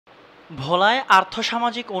ভোলায়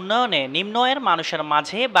আর্থসামাজিক উন্নয়নে নিম্ন আয়ের মানুষের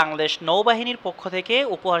মাঝে বাংলাদেশ নৌবাহিনীর পক্ষ থেকে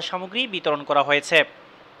উপহার সামগ্রী বিতরণ করা হয়েছে।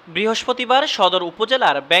 বৃহস্পতিবার সদর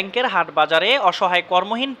উপজেলার ব্যাংকের হাট বাজারে অসহায়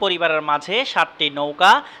কর্মহীন পরিবারের মাঝে ৭টি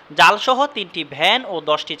নৌকা, জালসহ ৩টি ভ্যান ও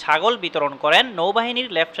 ১০টি ছাগল বিতরণ করেন নৌবাহিনীর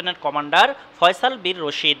লেফটেন্যান্ট কমান্ডার ফয়সাল বীর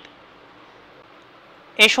রশিদ।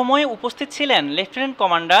 এ সময় উপস্থিত ছিলেন লেফটেন্যান্ট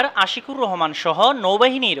কমান্ডার আশিকুর রহমান সহ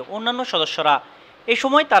নৌবাহিনীর অন্যান্য সদস্যরা। এ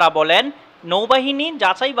সময় তারা বলেন, নৌবাহিনী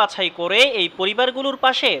যাচাই বাছাই করে এই পরিবারগুলোর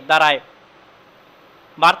পাশে দাঁড়ায়।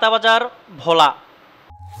 বার্তাবাজার, ভোলা।